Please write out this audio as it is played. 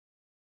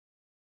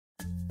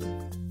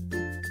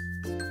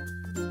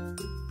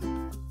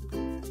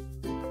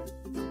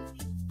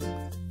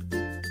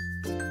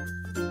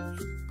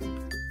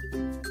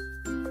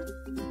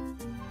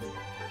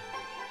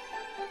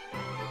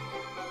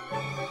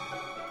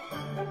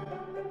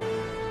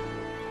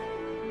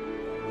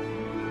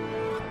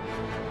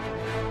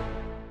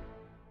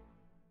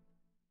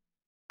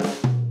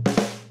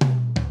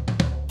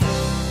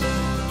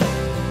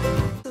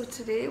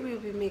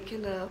we're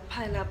making a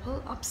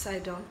pineapple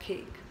upside down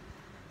cake.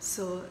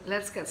 So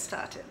let's get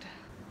started.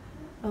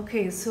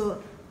 Okay,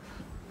 so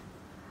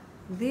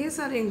these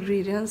are the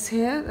ingredients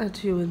here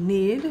that you will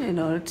need in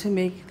order to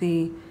make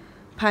the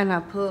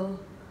pineapple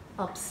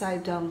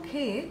upside down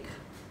cake.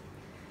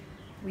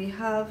 We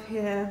have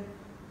here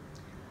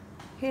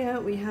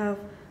we have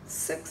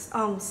 6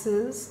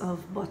 ounces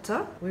of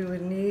butter. We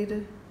will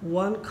need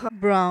 1 cup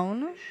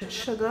brown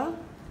sugar.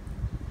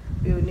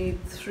 We will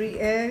need 3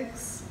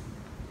 eggs.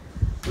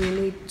 We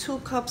need 2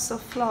 cups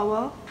of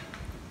flour.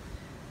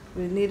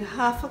 We need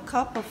half a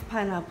cup of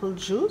pineapple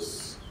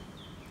juice.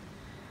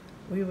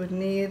 We would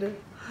need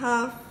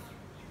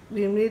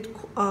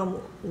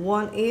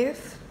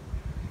 1/8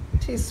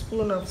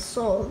 teaspoon of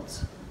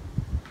salt.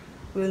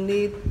 We'll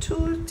need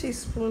 2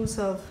 teaspoons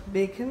of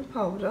baking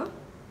powder.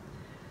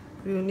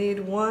 We'll need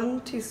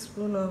 1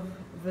 teaspoon of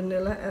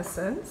vanilla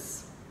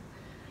essence.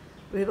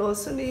 We'll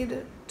also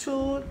need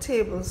 2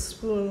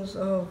 tablespoons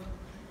of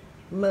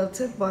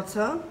melted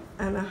butter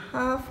and a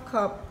half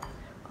cup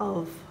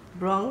of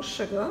brown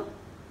sugar.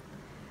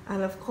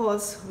 And of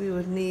course, we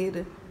would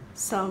need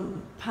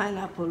some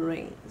pineapple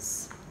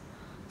rings.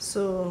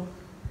 So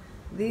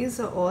these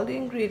are all the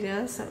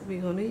ingredients that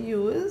we're going to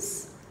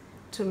use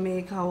to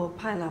make our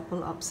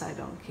pineapple upside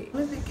down cake.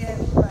 We'll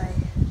begin by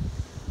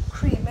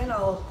creaming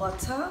our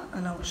butter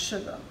and our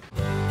sugar.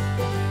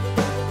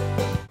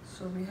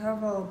 So we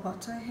have our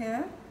butter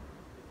here.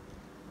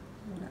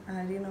 I'm going to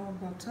add in our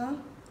butter.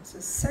 This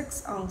is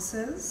 6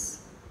 ounces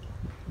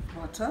of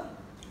butter,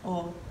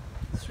 or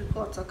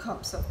 3/4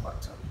 cups of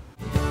butter.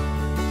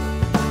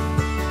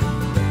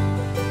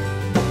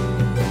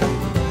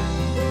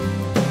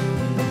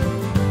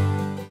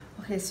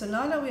 Okay, so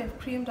now that we have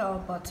creamed our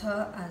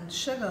butter and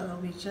sugar,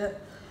 we're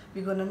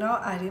going to now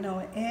add in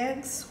our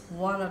eggs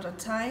one at a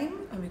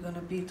time, and we're going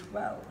to beat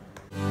well.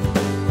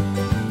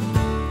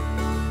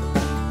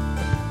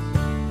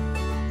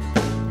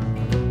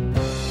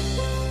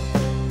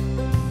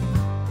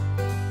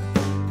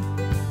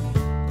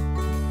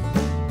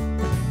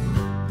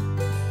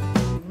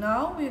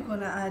 Now we're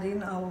going to add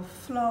in our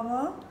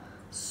flour,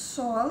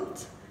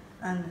 salt,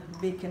 and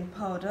baking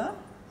powder,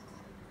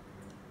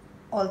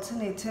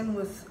 alternating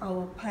with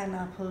our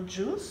pineapple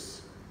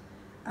juice,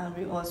 and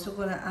we're also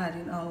going to add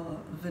in our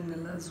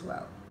vanilla as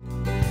well.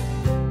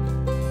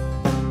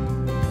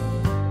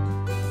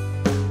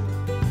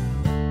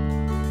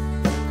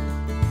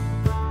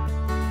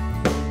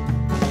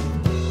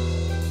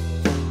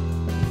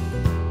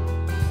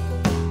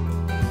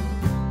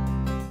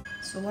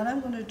 So what I'm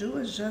going to do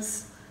is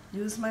just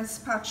use my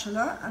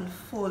spatula and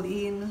fold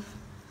in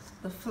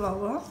the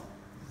flour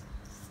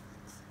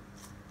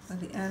at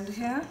the end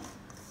here.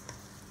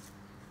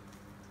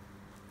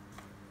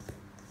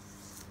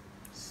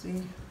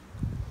 See,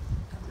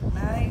 have a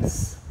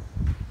nice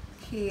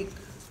cake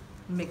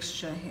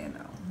mixture here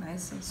now,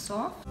 nice and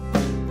soft.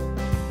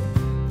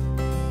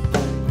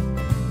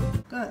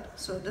 Good.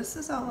 So this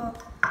is our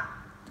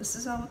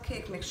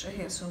cake mixture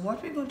here. So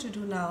what we're going to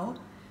do now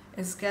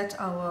is get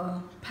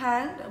our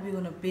pan that we're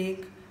going to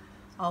bake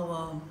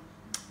our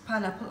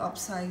pineapple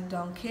upside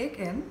down cake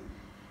in,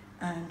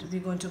 and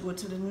we're going to go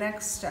to the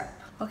next step.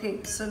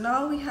 Okay, so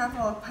now we have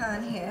our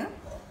pan here.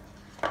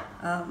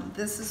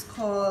 This is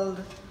called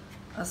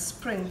a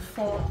spring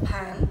form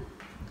pan,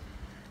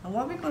 and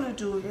what we're going to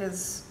do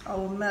is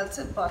our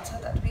melted butter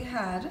that we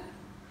had,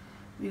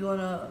 we're going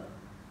to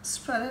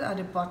spread it at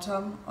the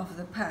bottom of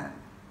the pan.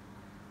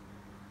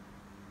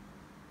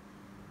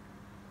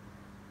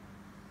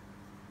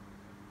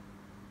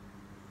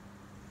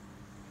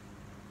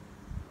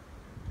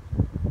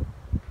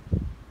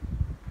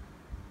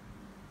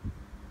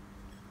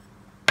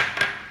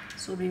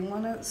 So we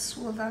want to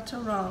swirl that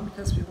around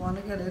because we want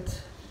to get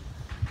it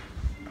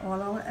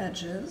all our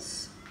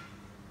edges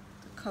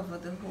to cover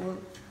the whole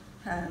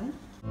pan.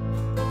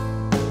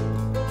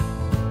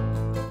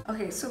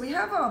 Okay, so we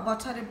have our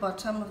butter at the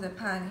bottom of the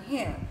pan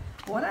here.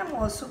 What I'm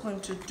also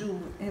going to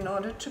do in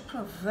order to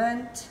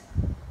prevent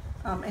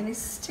any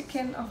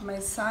sticking of my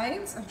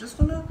sides, I'm just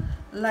going to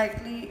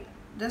lightly,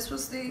 this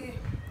was the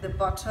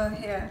butter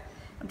here,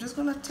 I'm just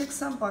going to take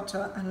some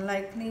butter and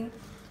lightly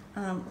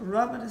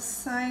rub the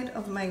side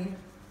of my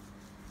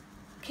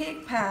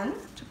cake pan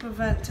to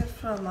prevent it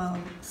from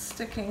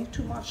sticking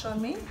too much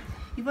on me.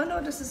 Even though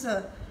this is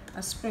a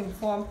spring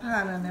form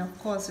pan, and of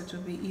course it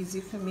will be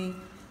easy for me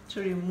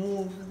to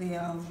remove the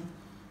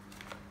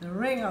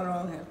ring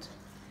around it,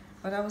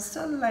 but I will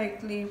still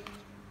lightly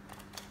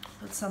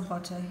put some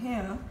butter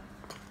here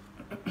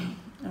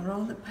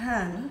around the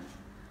pan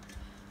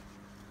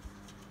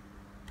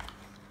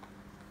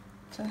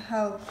to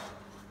help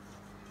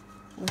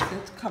with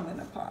it coming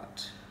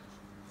apart.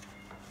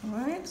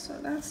 Alright, so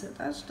that's it.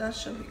 That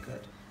should be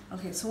good.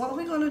 Okay, so what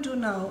we're going to do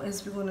now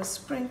is we're going to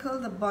sprinkle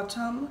the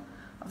bottom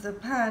of the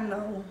pan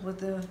now with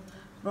the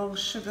brown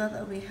sugar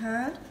that we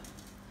had.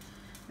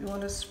 We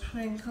want to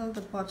sprinkle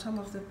the bottom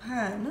of the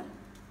pan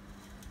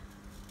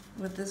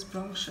with this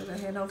brown sugar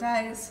here. Now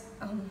guys,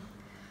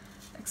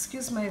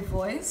 excuse my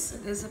voice,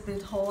 it is a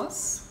bit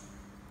hoarse.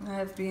 I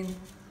have been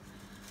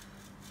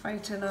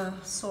fighting a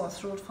sore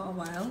throat for a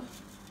while.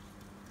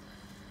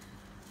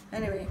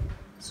 Anyway,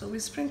 so we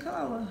sprinkle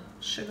our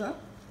sugar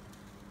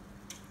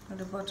at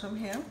the bottom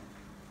here.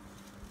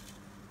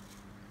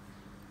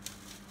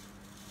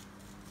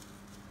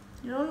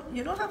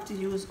 You don't have to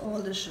use all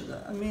the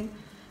sugar. I mean,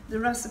 the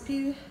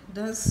recipe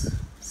does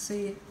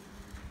say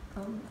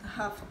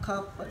half a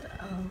cup, but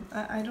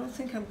I don't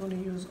think I'm going to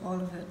use all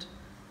of it.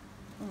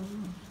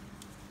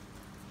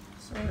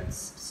 So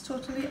it's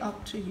totally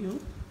up to you,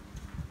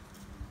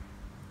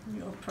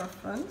 your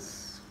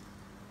preference.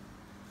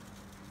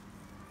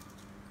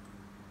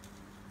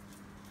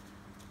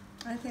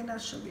 I think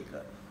that should be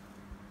good.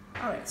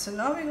 Alright, so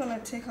now we're going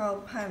to take our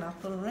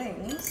pineapple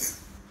rings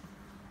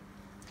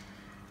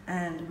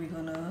and we're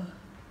going to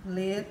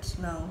lay it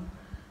now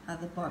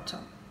at the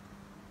bottom.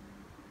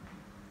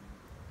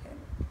 Okay.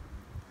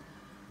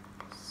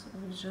 So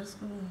we're just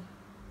going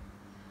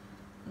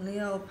to lay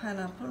our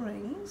pineapple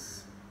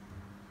rings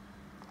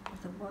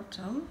at the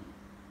bottom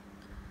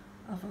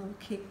of our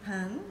cake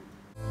pan.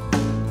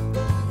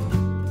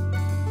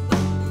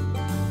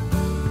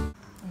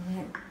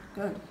 Alright,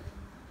 good.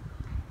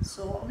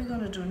 So what we're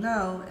going to do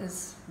now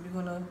is we're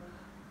going to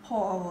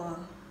pour our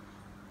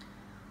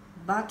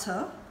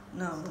batter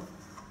now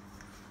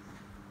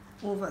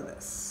over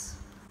this.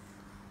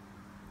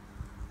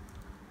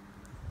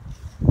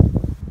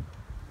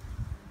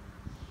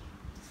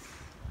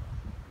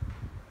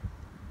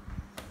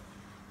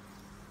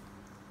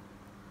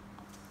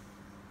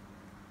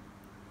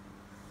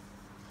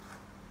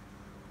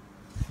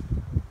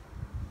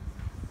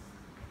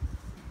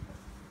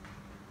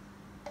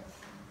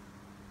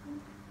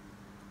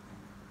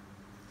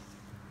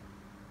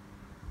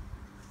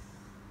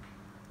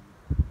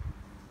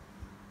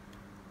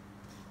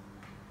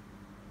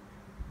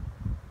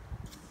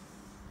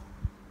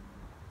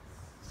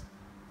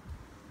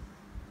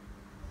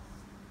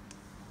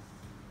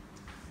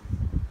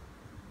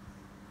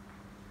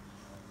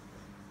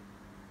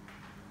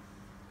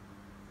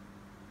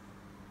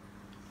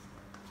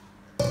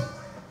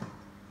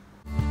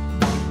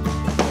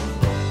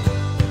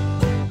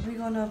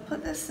 Gonna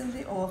put this in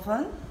the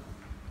oven.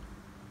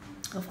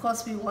 Of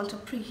course, we want to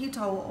preheat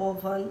our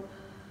oven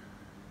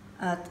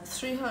at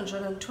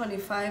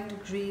 325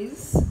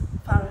 degrees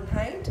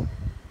Fahrenheit,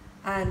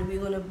 and we're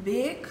going to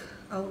bake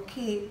our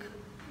cake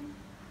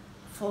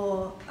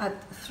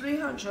at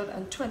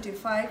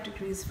 325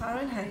 degrees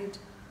Fahrenheit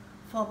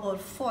for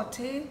about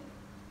 40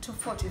 to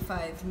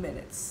 45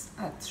 minutes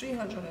at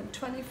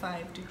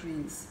 325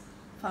 degrees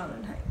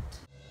Fahrenheit.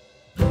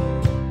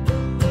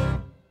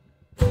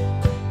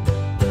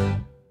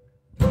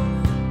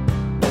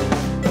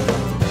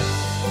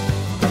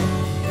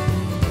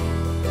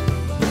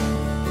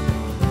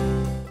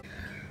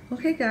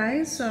 Okay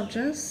guys, so I've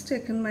just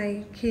taken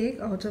my cake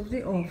out of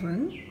the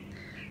oven.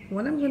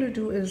 What I'm going to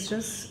do is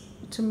just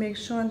to make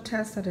sure and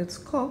test that it's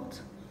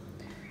cooked.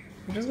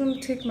 I'm just going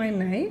to take my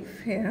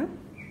knife here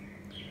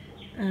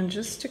and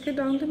just stick it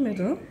down the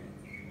middle.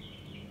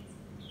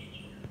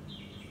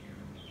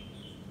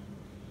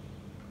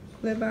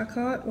 Pull it back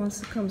out.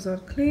 Once it comes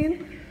out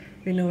clean,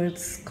 we know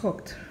it's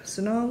cooked.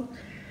 So now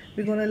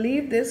we're going to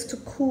leave this to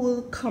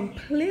cool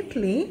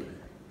completely,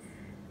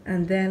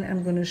 and then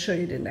I'm going to show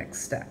you the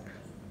next step.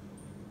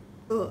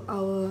 So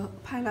our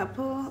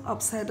pineapple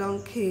upside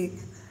down cake,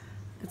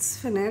 it's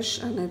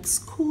finished and it's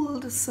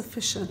cooled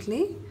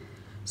sufficiently.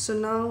 So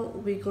now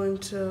we're going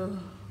to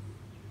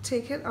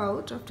take it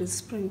out of the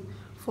spring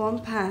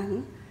form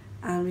pan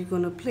and we're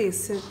going to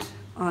place it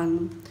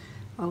on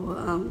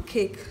our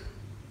cake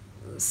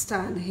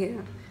stand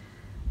here.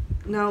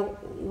 Now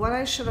what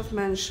I should have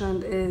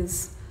mentioned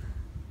is,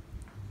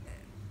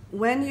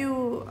 when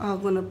you are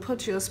going to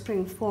put your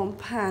spring form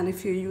pan,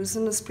 if you're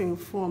using a spring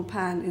form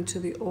pan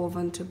into the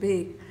oven to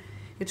bake,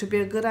 it would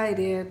be a good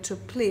idea to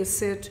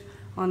place it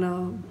on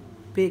a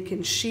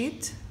baking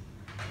sheet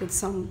with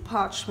some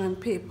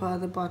parchment paper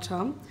at the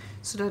bottom,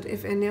 so that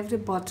if any of the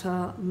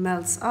butter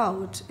melts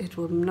out, it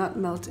will not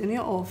melt in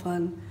your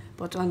oven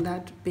but on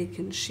that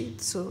baking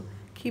sheet. So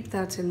keep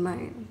that in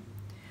mind.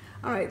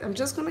 Alright, I'm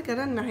just going to get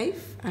a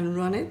knife and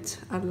run it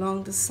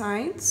along the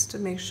sides to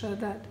make sure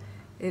that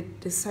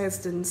the sides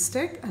didn't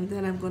stick, and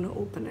then I'm going to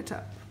open it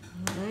up.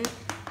 Alright.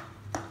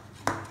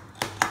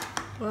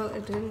 Well,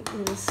 it didn't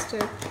really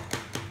stick,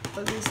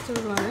 but we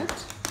still run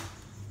it.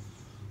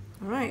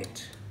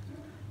 Alright,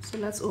 so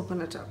let's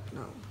open it up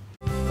now.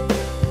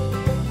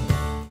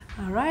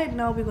 Alright,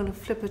 now we're going to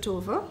flip it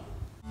over.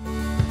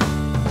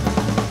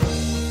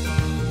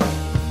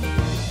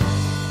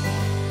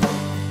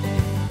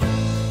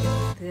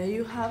 There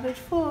you have it,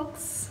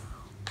 folks.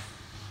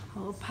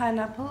 Our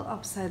pineapple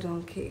upside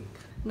down cake.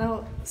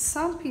 Now,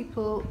 some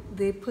people,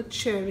 they put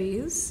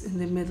cherries in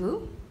the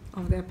middle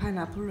of their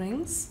pineapple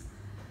rings.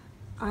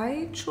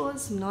 I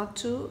chose not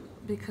to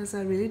because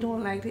I really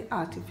don't like the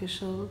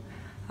artificial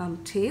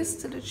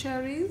taste of the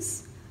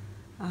cherries.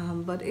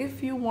 But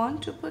if you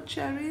want to put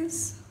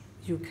cherries,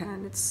 you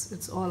can.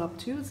 It's all up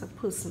to you. It's a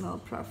personal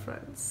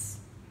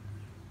preference.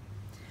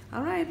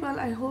 Alright, well,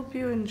 I hope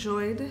you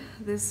enjoyed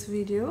this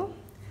video.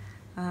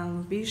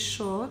 Be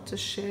sure to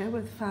share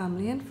with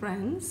family and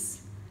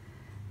friends,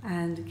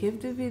 and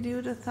give the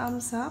video the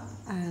thumbs up,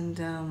 and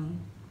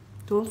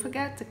don't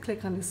forget to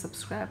click on the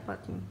subscribe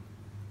button.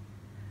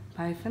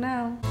 Bye for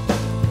now.